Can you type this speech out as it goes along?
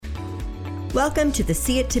Welcome to the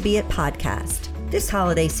See It to Be It podcast. This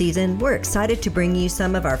holiday season, we're excited to bring you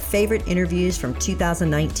some of our favorite interviews from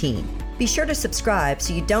 2019. Be sure to subscribe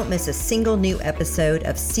so you don't miss a single new episode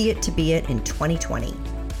of See It to Be It in 2020.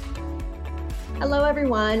 Hello,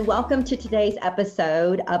 everyone. Welcome to today's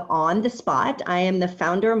episode of On the Spot. I am the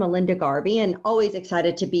founder, Melinda Garvey, and always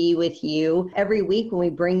excited to be with you every week when we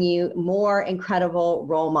bring you more incredible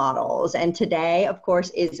role models. And today, of course,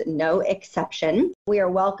 is no exception. We are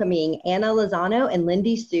welcoming Anna Lozano and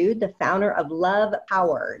Lindy Sood, the founder of Love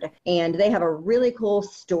Powered. And they have a really cool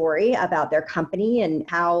story about their company and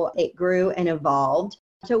how it grew and evolved.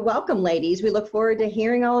 So welcome, ladies. We look forward to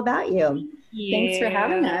hearing all about you. Thanks for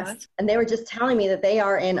having us. And they were just telling me that they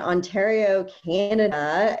are in Ontario,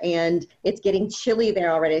 Canada, and it's getting chilly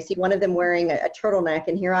there already. I see one of them wearing a turtleneck,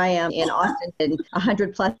 and here I am in Austin in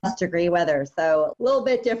 100+ degree weather. So a little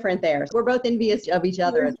bit different there. We're both envious of each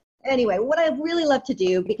other. Anyway, what I really love to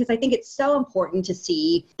do, because I think it's so important to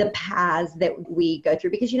see the paths that we go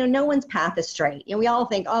through, because, no one's path is straight. We all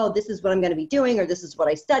think, oh, this is what I'm going to be doing, or this is what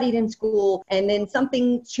I studied in school. And then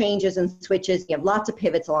something changes and switches. You have lots of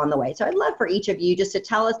pivots along the way. So I'd love for each of you just to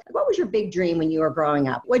tell us, what was your big dream when you were growing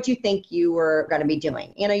up? What do you think you were going to be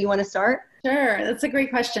doing? Anna, you want to start? Sure. That's a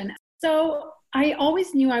great question. So I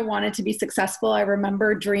always knew I wanted to be successful. I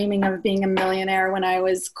remember dreaming of being a millionaire when I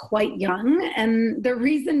was quite young. And the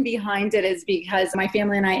reason behind it is because my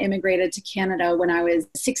family and I immigrated to Canada when I was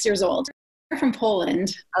 6 years old. We're from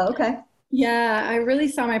Poland. Oh, okay. Yeah, I really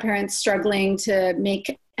saw my parents struggling to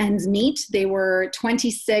make ends meet. They were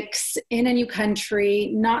 26 in a new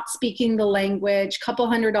country, not speaking the language, couple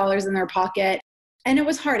 $100 in their pocket. And it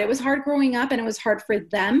was hard. It was hard growing up, and it was hard for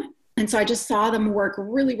them. And so I just saw them work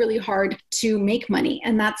really, really hard to make money.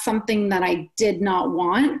 And that's something that I did not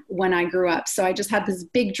want when I grew up. So I just had this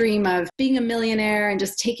big dream of being a millionaire and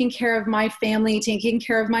just taking care of my family, taking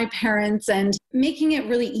care of my parents, and making it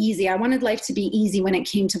really easy. I wanted life to be easy when it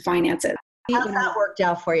came to finances. How's that worked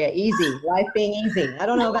out for you? Easy. Life being easy. I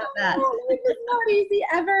don't know about that. It's not easy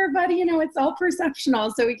ever, but it's all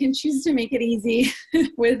perceptional. So we can choose to make it easy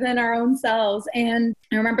within our own selves. And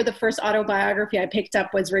I remember the first autobiography I picked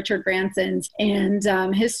up was Richard Branson's, and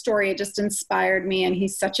his story just inspired me. And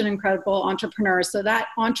he's such an incredible entrepreneur. So that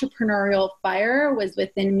entrepreneurial fire was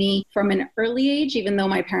within me from an early age, even though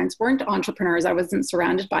my parents weren't entrepreneurs. I wasn't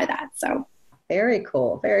surrounded by that. So very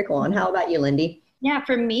cool. Very cool. And how about you, Lindy? Yeah,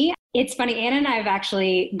 for me, it's funny. Anna and I have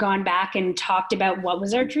actually gone back and talked about what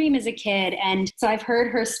was our dream as a kid. And so I've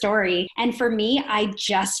heard her story. And for me, I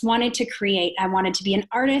just wanted to create. I wanted to be an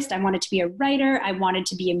artist. I wanted to be a writer. I wanted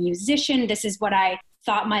to be a musician. This is what I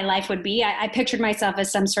thought my life would be. I pictured myself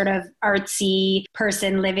as some sort of artsy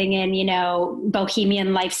person living in,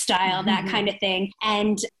 bohemian lifestyle, that kind of thing.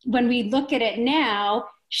 And when we look at it now,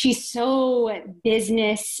 she's so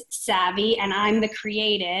business savvy and I'm the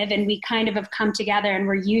creative, and we kind of have come together and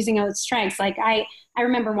we're using those strengths. Like I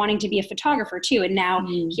remember wanting to be a photographer too. And now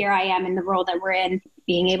here I am in the role that we're in,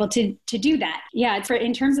 being able to do that. Yeah.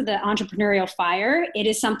 In terms of the entrepreneurial fire, it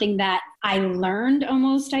is something that I learned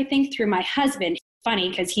almost, I think, through my husband.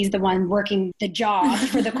 Funny because he's the one working the job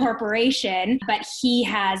for the corporation, but he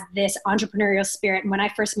has this entrepreneurial spirit. And when I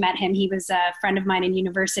first met him, he was a friend of mine in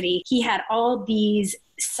university. He had all these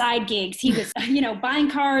side gigs. He was,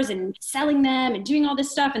 buying cars and selling them and doing all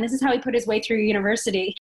this stuff. And this is how he put his way through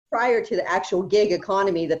university. Prior to the actual gig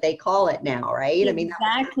economy that they call it now, right?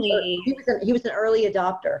 Exactly. He was an early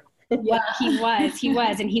adopter. Yeah, he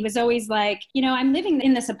was. And he was always like, I'm living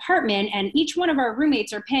in this apartment and each one of our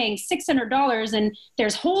roommates are paying $600 and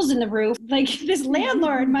there's holes in the roof. Like, this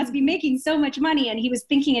landlord must be making so much money. And he was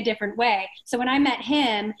thinking a different way. So when I met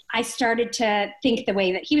him, I started to think the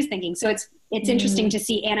way that he was thinking. So it's interesting to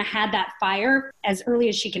see Anna had that fire as early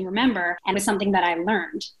as she can remember, and it was something that I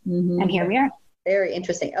learned. And here we are. Very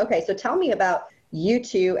interesting. Okay, so tell me about you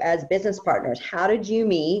two as business partners. How did you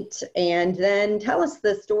meet? And then tell us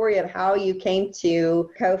the story of how you came to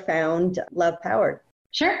co-found Love Powered.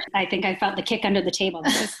 Sure. I think I felt the kick under the table.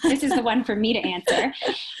 This is the one for me to answer.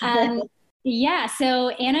 Yeah. So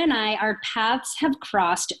Anna and I, our paths have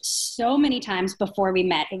crossed so many times before we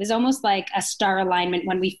met. It was almost like a star alignment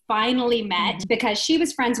when we finally met, because she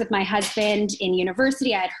was friends with my husband in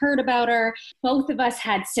university. I had heard about her. Both of us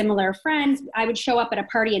had similar friends. I would show up at a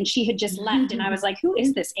party and she had just left. And I was like, who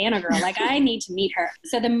is this Anna girl? Like, I need to meet her.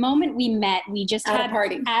 So the moment we met, we just had a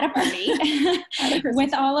party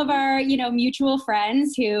with all of our, mutual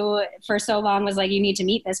friends who for so long was like, you need to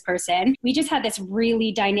meet this person. We just had this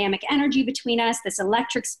really dynamic energy between us, this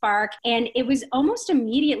electric spark. And it was almost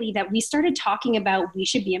immediately that we started talking about we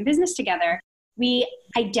should be in business together. We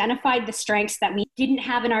identified the strengths that we didn't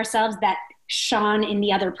have in ourselves that shone in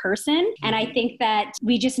the other person. And I think that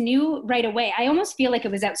we just knew right away. I almost feel like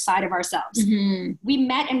it was outside of ourselves. We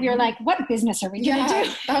met and we were like, what business are we going to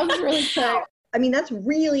do? That was really quick. I mean, that's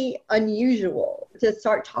really unusual to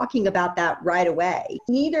start talking about that right away.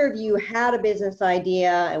 Neither of you had a business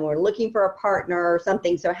idea and were looking for a partner or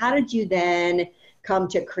something. So how did you then come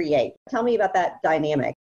to create? Tell me about that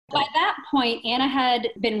dynamic. By that point, Anna had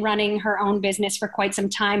been running her own business for quite some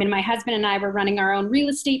time, and my husband and I were running our own real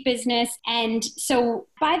estate business. And so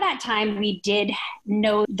by that time, we did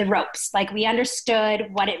know the ropes. Like, we understood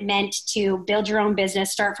what it meant to build your own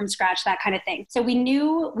business, start from scratch, that kind of thing. So we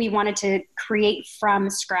knew we wanted to create from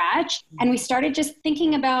scratch. And we started just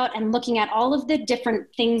thinking about and looking at all of the different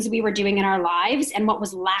things we were doing in our lives and what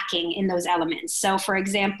was lacking in those elements. So for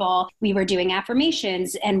example, we were doing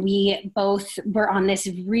affirmations, and we both were on this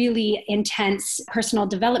really intense personal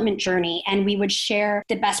development journey. And we would share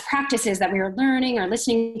the best practices that we were learning or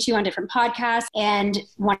listening to on different podcasts. And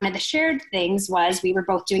one of the shared things was we were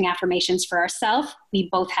both doing affirmations for ourselves. We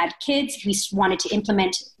both had kids. We wanted to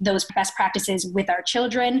implement those best practices with our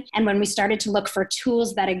children. And when we started to look for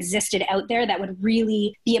tools that existed out there that would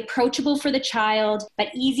really be approachable for the child, but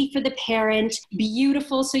easy for the parent,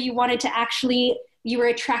 beautiful, so you wanted to actually, you were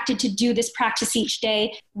attracted to do this practice each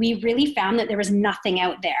day, we really found that there was nothing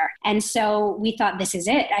out there. And so we thought, this is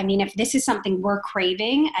it. I mean, if this is something we're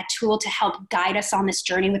craving, a tool to help guide us on this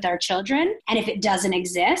journey with our children, and if it doesn't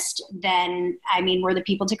exist, then, I mean, we're the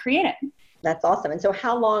people to create it. That's awesome. And so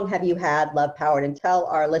how long have you had Love Powered? And tell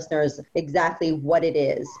our listeners exactly what it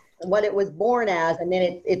is, what it was born as, and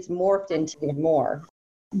then it's morphed into even more.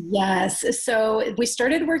 Yes. So we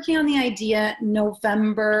started working on the idea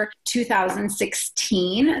November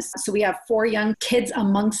 2016. So we have 4 young kids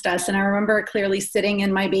amongst us. And I remember clearly sitting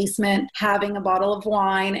in my basement, having a bottle of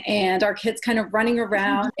wine, and our kids kind of running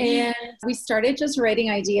around. And we started just writing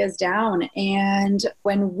ideas down. And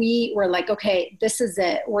when we were like, okay, this is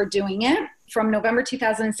it, we're doing it. From November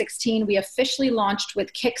 2016, we officially launched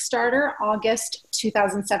with Kickstarter August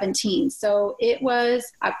 2017. So it was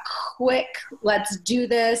a quick, let's do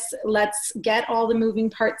this. Let's get all the moving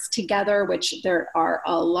parts together, which there are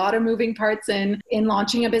a lot of moving parts in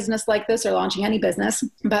launching a business like this or launching any business.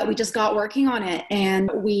 But we just got working on it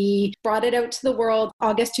and we brought it out to the world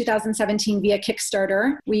August 2017 via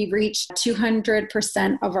Kickstarter. We reached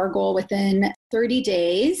 200% of our goal within 30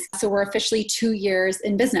 days. So we're officially 2 years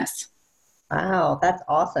in business. Wow, that's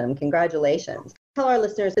awesome. Congratulations. Tell our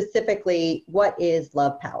listeners specifically, what is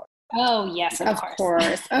Love Powered? Oh, yes, of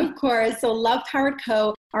course. Of course. So Love Powered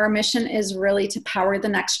Co., our mission is really to power the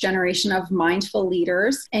next generation of mindful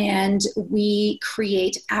leaders. And we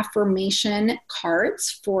create affirmation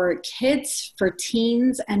cards for kids, for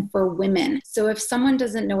teens, and for women. So if someone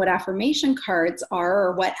doesn't know what affirmation cards are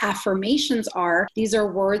or what affirmations are, these are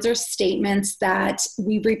words or statements that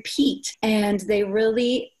we repeat. And they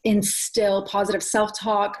really instill positive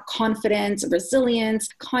self-talk, confidence, resilience,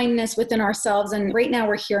 kindness within ourselves. And right now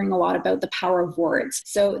we're hearing a lot about the power of words.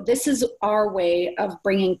 So this is our way of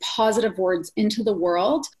bringing positive words into the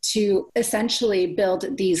world to essentially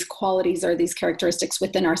build these qualities or these characteristics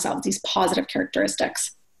within ourselves, these positive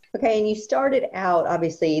characteristics. Okay, and you started out,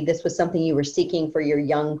 obviously, this was something you were seeking for your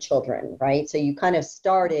young children, right? So you kind of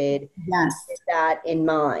started with that in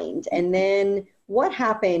mind. And then what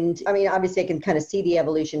happened? I mean, obviously, I can kind of see the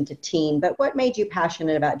evolution to teen, but what made you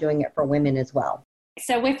passionate about doing it for women as well?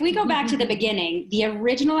 So if we go back to the beginning, the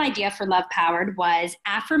original idea for Love Powered was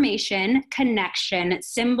affirmation, connection,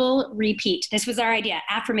 symbol, repeat. This was our idea: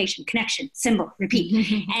 affirmation, connection, symbol,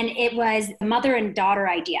 repeat. And it was a mother and daughter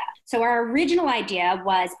idea. So our original idea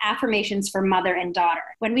was affirmations for mother and daughter.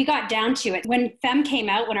 When we got down to it, when FEM came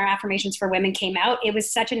out, when our affirmations for women came out, it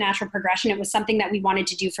was such a natural progression. It was something that we wanted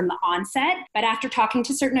to do from the onset. But after talking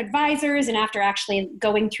to certain advisors and after actually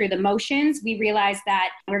going through the motions, we realized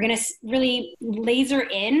that we're going to really laser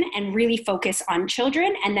in and really focus on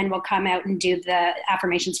children, and then we'll come out and do the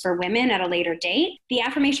affirmations for women at a later date. The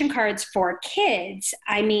affirmation cards for kids,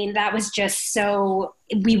 I mean, that was just so,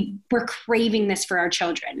 we were craving this for our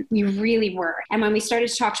children. We really were. And when we started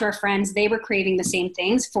to talk to our friends, they were craving the same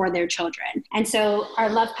things for their children. And so our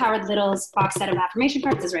Love Powered Littles box set of affirmation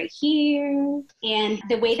cards is right here. And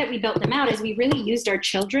the way that we built them out is we really used our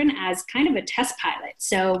children as kind of a test pilot.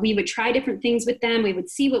 So we would try different things with them. We would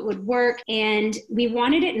see what would work. And we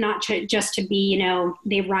wanted it not just to be, you know,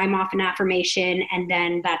 they rhyme off an affirmation and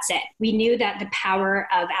then that's it. We knew that the power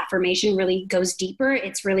of affirmation really goes deeper.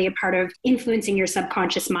 It's really a part of influencing your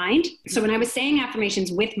subconscious mind. So when I was saying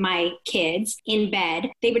affirmations with my kids in bed,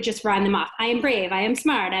 they would just rhyme them off. I am brave. I am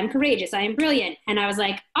smart. I'm courageous. I am brilliant. And I was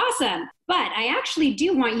like, awesome. But I actually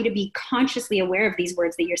do want you to be consciously aware of these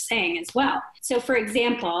words that you're saying as well. So for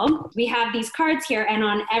example, we have these cards here, and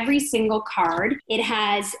on every single card, it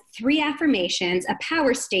has 3 affirmations, a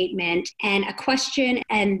power statement, and a question,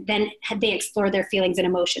 and then they explore their feelings and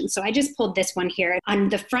emotions. So I just pulled this one here. On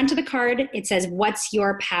the front of the card, it says, "What's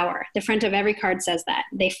your power?" The front of every card says that.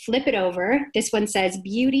 They flip it over. This one says,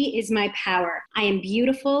 "Beauty is my power. I am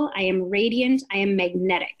beautiful. I am radiant. I am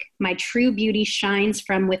magnetic. My true beauty shines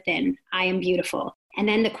from within. I am beautiful." And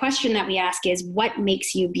then the question that we ask is, what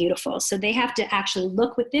makes you beautiful? So they have to actually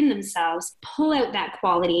look within themselves, pull out that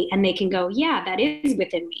quality, and they can go, yeah, that is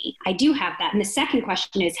within me. I do have that. And the second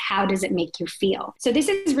question is, how does it make you feel? So this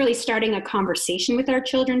is really starting a conversation with our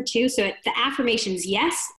children too. So the affirmations,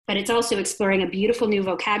 yes, but it's also exploring a beautiful new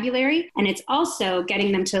vocabulary. And it's also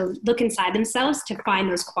getting them to look inside themselves to find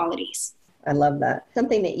those qualities. I love that.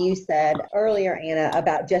 Something that you said earlier, Anna,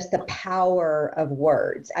 about just the power of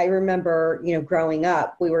words. I remember, growing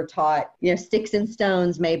up, we were taught, sticks and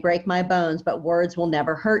stones may break my bones, but words will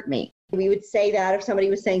never hurt me. We would say that if somebody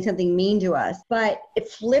was saying something mean to us, but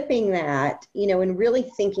flipping that, and really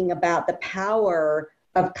thinking about the power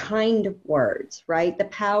of kind words, right? The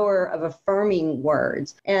power of affirming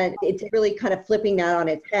words. And it's really kind of flipping that on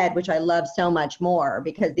its head, which I love so much more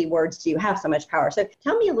because the words do have so much power. So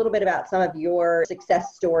tell me a little bit about some of your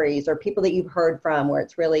success stories or people that you've heard from where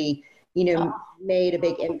it's really, made a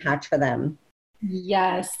big impact for them.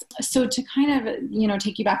 Yes. So to kind of,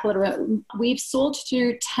 take you back a little bit, we've sold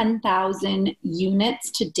through 10,000 units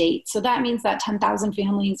to date. So that means that 10,000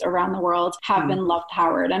 families around the world have been love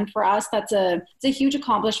powered. And for us, it's a huge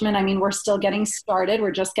accomplishment. I mean, we're still getting started. We're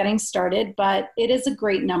just getting started, but it is a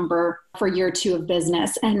great number for year 2 of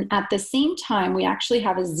business. And at the same time, we actually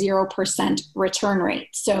have a 0% return rate.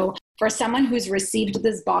 So for someone who's received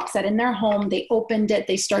this box set in their home, they opened it,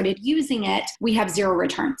 they started using it, we have 0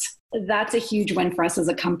 returns. That's a huge win for us as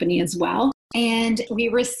a company as well. And we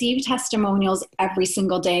receive testimonials every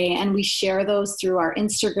single day, and we share those through our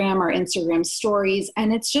Instagram stories.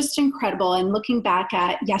 And it's just incredible. And looking back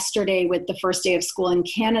at yesterday with the first day of school in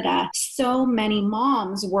Canada, so many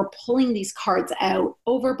moms were pulling these cards out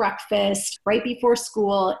over breakfast, right before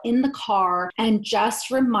school, in the car, and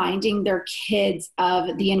just reminding their kids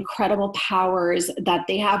of the incredible powers that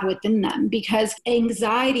they have within them. Because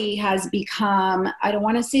anxiety has become, I don't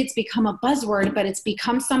want to say it's become a buzzword, but it's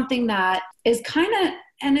become something that is kind of,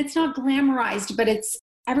 and it's not glamorized, but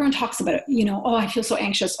everyone talks about it, oh, I feel so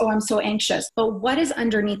anxious. Oh, I'm so anxious. But what is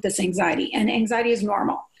underneath this anxiety? And anxiety is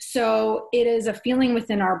normal. So it is a feeling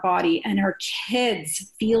within our body, and our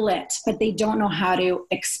kids feel it, but they don't know how to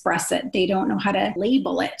express it. They don't know how to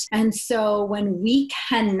label it. And so when we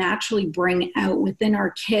can naturally bring out within our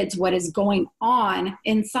kids what is going on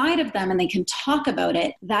inside of them, and they can talk about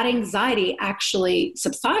it, that anxiety actually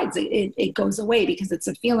subsides. It goes away because it's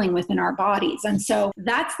a feeling within our bodies. And so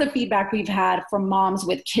that's the feedback we've had from moms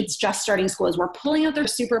with kids just starting school, is we're pulling out their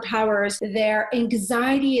superpowers. Their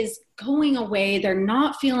anxiety is going away. They're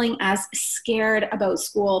not feeling as scared about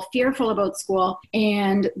school, fearful about school.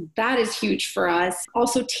 And that is huge for us.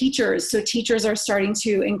 Also teachers. So teachers are starting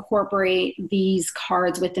to incorporate these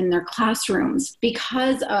cards within their classrooms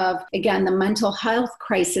because of, again, the mental health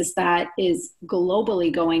crisis that is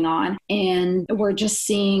globally going on. And we're just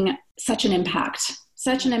seeing such an impact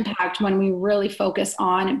when we really focus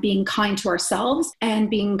on being kind to ourselves and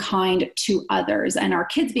being kind to others, and our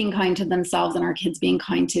kids being kind to themselves and our kids being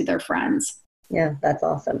kind to their friends. Yeah, that's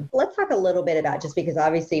awesome. Let's talk a little bit about, just because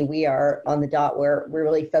obviously we are on the dot where we're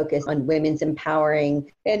really focused on women's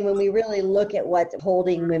empowering. And when we really look at what's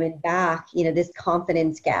holding women back, this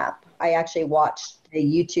confidence gap. I actually watched a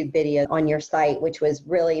YouTube video on your site, which was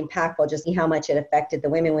really impactful, just how much it affected the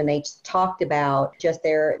women when they talked about just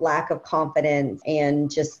their lack of confidence and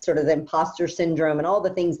just sort of the imposter syndrome and all the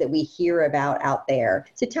things that we hear about out there.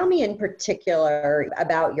 So tell me in particular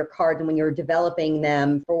about your cards and when you were developing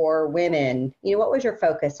them for women, what was your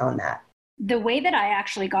focus on that? The way that I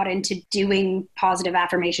actually got into doing positive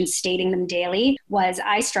affirmations, stating them daily, was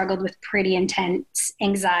I struggled with pretty intense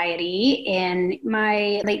anxiety in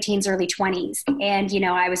my late teens, early 20s. And,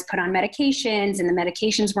 I was put on medications, and the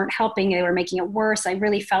medications weren't helping. They were making it worse. I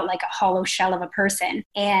really felt like a hollow shell of a person.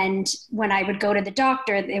 And when I would go to the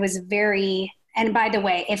doctor, it was very And by the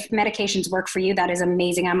way, if medications work for you, that is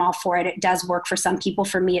amazing. I'm all for it. It does work for some people.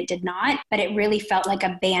 For me, it did not, but it really felt like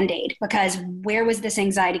a Band-Aid, because where was this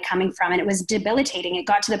anxiety coming from? And it was debilitating. It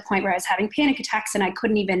got to the point where I was having panic attacks and I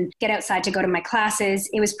couldn't even get outside to go to my classes.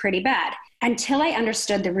 It was pretty bad until I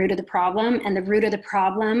understood the root of the problem. And the root of the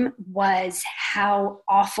problem was how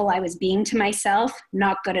awful I was being to myself.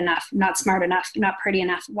 Not good enough, not smart enough, not pretty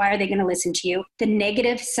enough. Why are they going to listen to you? The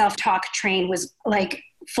negative self-talk train was like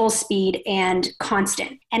full speed and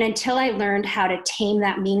constant. And until I learned how to tame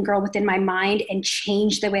that mean girl within my mind and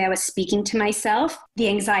change the way I was speaking to myself, the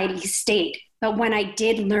anxiety stayed. But when I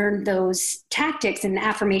did learn those tactics, and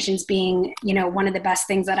affirmations being, one of the best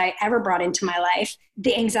things that I ever brought into my life,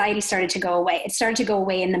 the anxiety started to go away. It started to go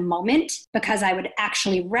away in the moment, because I would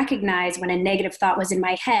actually recognize when a negative thought was in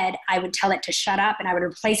my head, I would tell it to shut up and I would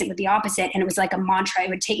replace it with the opposite. And it was like a mantra. It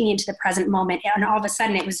would take me into the present moment. And all of a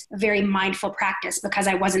sudden it was a very mindful practice, because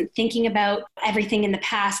I wasn't thinking about everything in the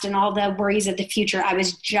past and all the worries of the future. I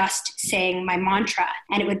was just saying my mantra,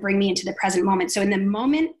 and it would bring me into the present moment. So in the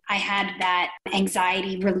moment I had that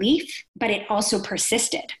anxiety relief, but it also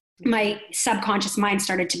persisted. My subconscious mind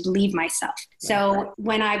started to believe myself. So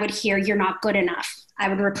when I would hear, "You're not good enough," I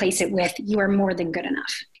would replace it with, "You are more than good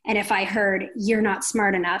enough." And if I heard, "You're not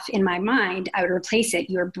smart enough," in my mind, I would replace it,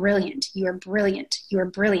 "You are brilliant. You are brilliant. You are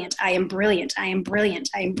brilliant. I am brilliant. I am brilliant.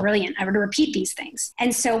 I am brilliant." I would repeat these things.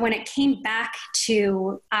 And so when it came back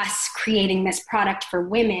to us creating this product for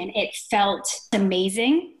women, it felt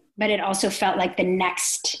amazing, but it also felt like the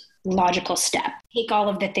next logical step. Take all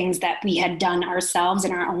of the things that we had done ourselves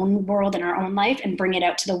in our own world, in our own life, and bring it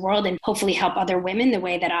out to the world and hopefully help other women the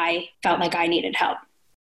way that I felt like I needed help.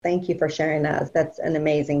 Thank you for sharing that. That's an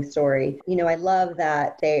amazing story. I love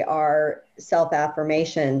that they are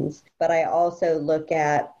self-affirmations, but I also look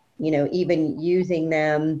at even using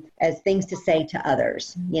them as things to say to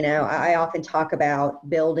others. I often talk about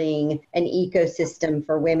building an ecosystem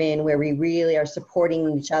for women where we really are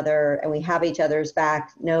supporting each other and we have each other's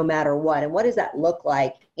back no matter what. And what does that look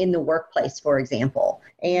like in the workplace, for example?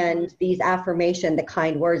 And these affirmation, the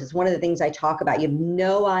kind words, is one of the things I talk about. You have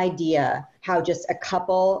no idea how just a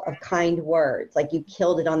couple of kind words, like you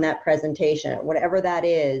killed it on that presentation, whatever that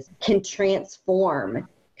is, can transform,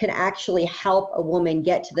 can actually help a woman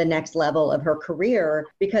get to the next level of her career.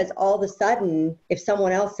 Because all of a sudden, if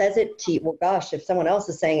someone else says it to you, well, gosh, if someone else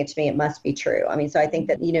is saying it to me, it must be true. So I think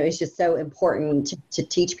that, it's just so important to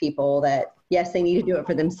teach people that, yes, they need to do it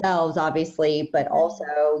for themselves, obviously, but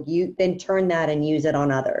also you then turn that and use it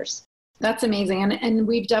on others. That's amazing. And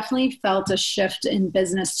we've definitely felt a shift in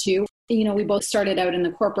business too. We both started out in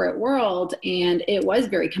the corporate world, and it was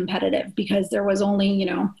very competitive because there was only,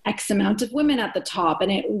 X amount of women at the top.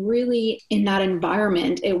 And it really, in that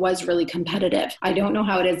environment, it was really competitive. I don't know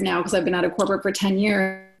how it is now because I've been out of corporate for 10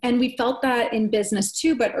 years. And we felt that in business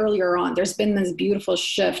too, but earlier on, there's been this beautiful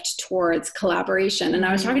shift towards collaboration. And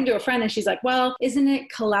I was talking to a friend and she's like, "Well, isn't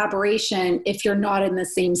it collaboration if you're not in the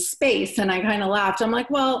same space?" And I kind of laughed. I'm like,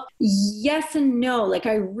 well, yes and no. Like,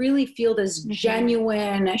 I really feel this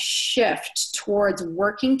genuine shift towards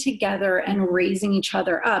working together and raising each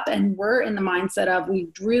other up. And we're in the mindset of, we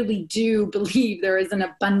really do believe there is an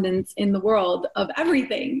abundance in the world of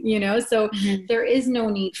everything, So there is no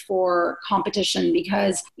need for competition,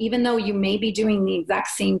 because even though you may be doing the exact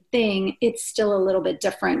same thing, it's still a little bit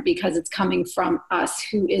different because it's coming from us,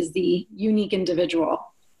 who is the unique individual.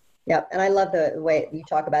 Yep. And I love the way you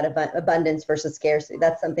talk about abundance versus scarcity.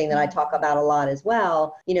 That's something that I talk about a lot as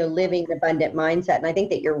well, living an abundant mindset. And I think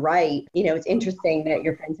that you're right. It's interesting that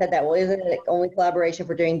your friend said that. Well, isn't it only collaboration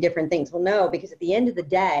for doing different things? Well, no, because at the end of the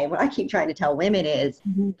day, what I keep trying to tell women is,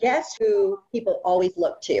 guess who people always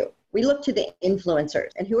look to? We look to the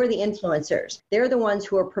influencers. And who are the influencers? They're the ones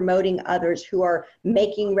who are promoting others, who are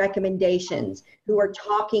making recommendations, who are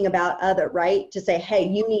talking about right? To say, hey,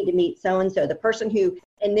 you need to meet so-and-so. The person who,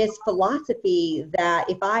 in this philosophy that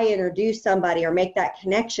if I introduce somebody or make that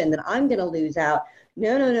connection, that I'm going to lose out.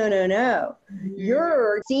 No.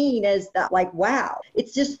 You're seen as that, like, wow.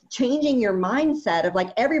 It's just changing your mindset of,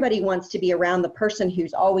 like, everybody wants to be around the person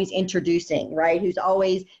who's always introducing, right? Who's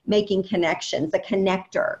always making connections, the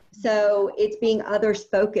connector. So it's being others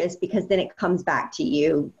focused, because then it comes back to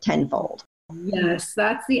you tenfold. Yes,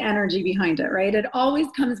 that's the energy behind it, right? It always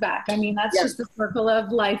comes back. That's just the circle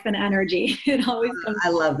of life and energy. It always comes back. I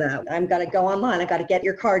love that. I'm going to go online. I got to get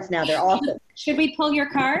your cards now. They're awesome. Should we pull your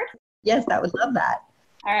card? Yes, I would love that.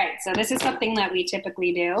 All right. So this is something that we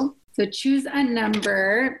typically do. So choose a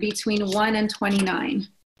number between 1 and 29.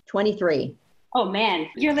 23. Oh, man.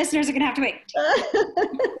 Your listeners are going to have to wait.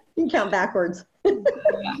 You can count backwards. Yeah,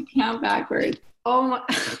 count backwards. Oh,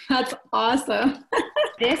 that's awesome.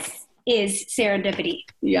 This is serendipity.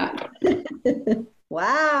 Yeah.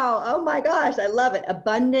 Wow. Oh my gosh. I love it.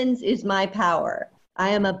 Abundance is my power. I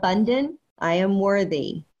am abundant. I am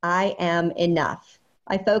worthy. I am enough.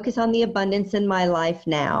 I focus on the abundance in my life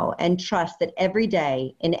now and trust that every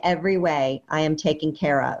day, in every way, I am taken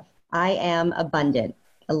care of. I am abundant.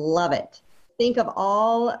 I love it. Think of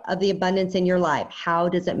all of the abundance in your life. How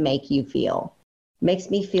does it make you feel? Makes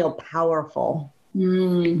me feel powerful.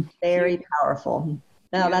 Very powerful.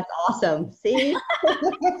 No, that's awesome. See?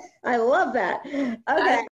 I love that. Okay.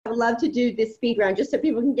 I would love to do this speed round just so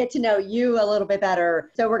people can get to know you a little bit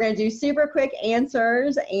better. So we're going to do super quick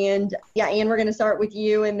answers. And yeah, Anne, we're going to start with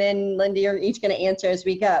you. And then Linda, you're each going to answer as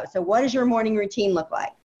we go. So what does your morning routine look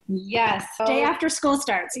like? Yes. Day after school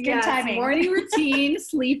starts. Good timing. Morning routine,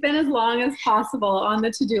 sleep in as long as possible on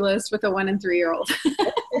the to-do list with a 1 and 3-year-old.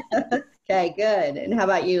 Okay, good. And how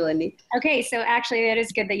about you, Lindy? Okay, so actually that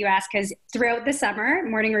is good that you asked, because throughout the summer,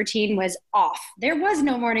 morning routine was off. There was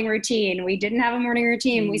no morning routine. We didn't have a morning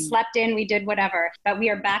routine. We slept in, we did whatever. But we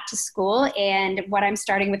are back to school, and what I'm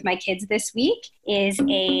starting with my kids this week is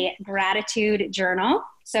a gratitude journal.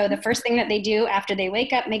 So the first thing that they do after they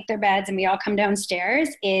wake up, make their beds, and we all come downstairs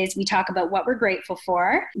is we talk about what we're grateful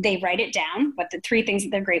for. They write it down, what the 3 things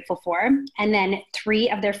that they're grateful for, and then 3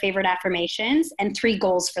 of their favorite affirmations and 3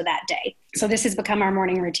 goals for that day. So this has become our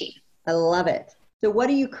morning routine. I love it. So what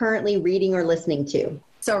are you currently reading or listening to?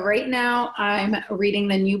 So right now I'm reading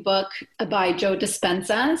the new book by Joe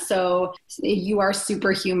Dispenza. So You Are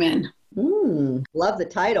Superhuman. Love the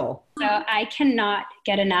title. So I cannot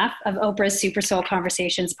get enough of Oprah's Super Soul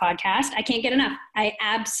Conversations podcast. I can't get enough. I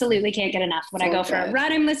absolutely can't get enough. When I go for a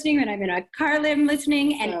run, I'm listening. When I'm in a car, I'm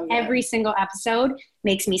listening. And every single episode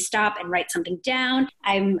makes me stop and write something down.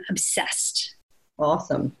 I'm obsessed.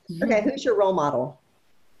 Awesome. Okay, who's your role model?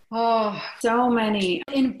 Oh, so many.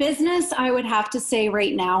 In business, I would have to say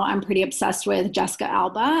right now, I'm pretty obsessed with Jessica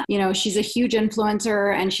Alba. You know, she's a huge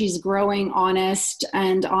influencer and she's growing honest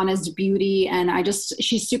beauty. And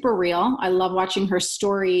she's super real. I love watching her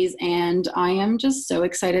stories and I am just so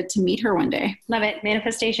excited to meet her one day. Love it.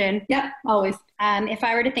 Manifestation. Yep, always. If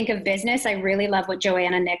I were to think of business, I really love what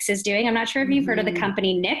Joanna Nix is doing. I'm not sure if you've heard of the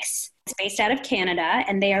company Nix. It's based out of Canada,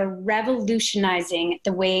 and they are revolutionizing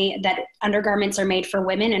the way that undergarments are made for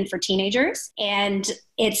women and for teenagers. And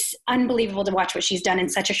it's unbelievable to watch what she's done in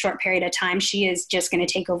such a short period of time. She is just going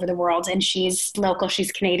to take over the world, and she's local.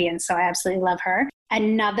 She's Canadian, so I absolutely love her.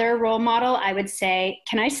 Another role model, I would say,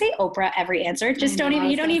 can I say Oprah every answer? Just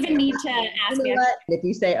you don't even need to ask me. If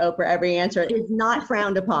you say Oprah every answer, it is not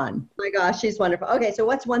frowned upon. Oh my gosh, she's wonderful. Okay, so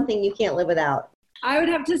what's one thing you can't live without? I would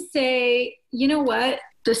have to say, you know what?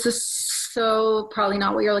 This is so probably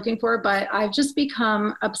not what you're looking for, but I've just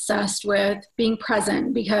become obsessed with being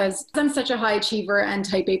present because I'm such a high achiever and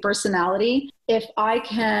type A personality. If I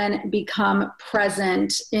can become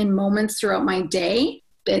present in moments throughout my day,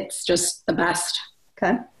 it's just the best.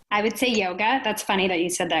 Okay. I would say yoga. That's funny that you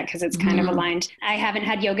said that because it's kind of aligned. I haven't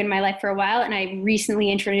had yoga in my life for a while, and I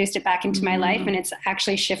recently introduced it back into my life, and it's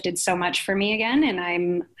actually shifted so much for me again, and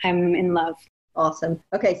I'm in love. Awesome.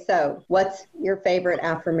 Okay, so what's your favorite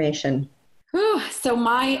affirmation? So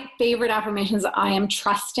my favorite affirmation is I am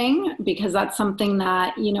trusting, because that's something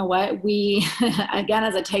that, you know what, we, again,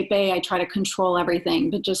 as a type A, I try to control everything,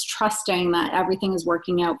 but just trusting that everything is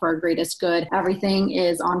working out for our greatest good. Everything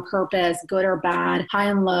is on purpose, good or bad, high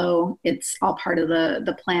and low. It's all part of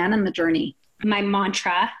the plan and the journey. My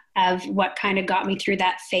mantra of what kind of got me through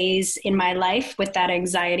that phase in my life with that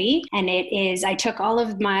anxiety. And it is, I took all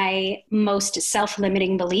of my most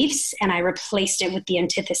self-limiting beliefs and I replaced it with the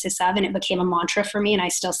antithesis of, and it became a mantra for me. And I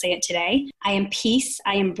still say it today. I am peace.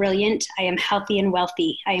 I am brilliant. I am healthy and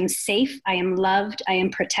wealthy. I am safe. I am loved. I am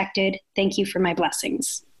protected. Thank you for my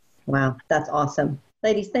blessings. Wow. That's awesome.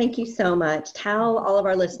 Ladies, thank you so much. Tell all of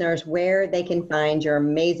our listeners where they can find your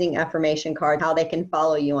amazing affirmation card, how they can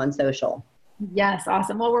follow you on social. Yes.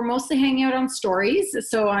 Awesome. Well, we're mostly hanging out on stories.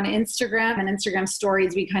 So on Instagram and Instagram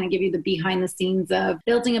stories, we kind of give you the behind the scenes of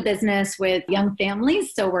building a business with young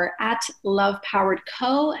families. So we're at Love Powered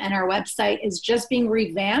Co. and our website is just being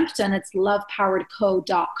revamped and it's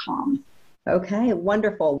lovepoweredco.com. Okay,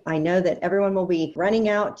 wonderful. I know that everyone will be running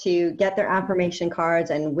out to get their affirmation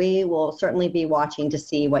cards, and we will certainly be watching to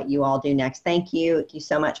see what you all do next. Thank you. Thank you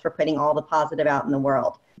so much for putting all the positive out in the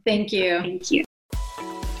world. Thank you. Thank you.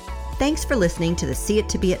 Thanks for listening to the See It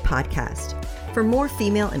to Be It podcast. For more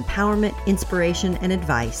female empowerment, inspiration, and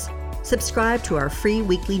advice, subscribe to our free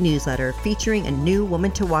weekly newsletter featuring a new woman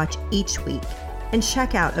to watch each week. And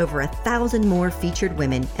check out over 1,000 more featured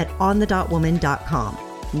women at onthedotwoman.com.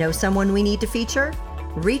 Know someone we need to feature?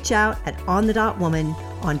 Reach out at onthedotwoman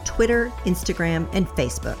on Twitter, Instagram, and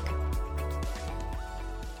Facebook.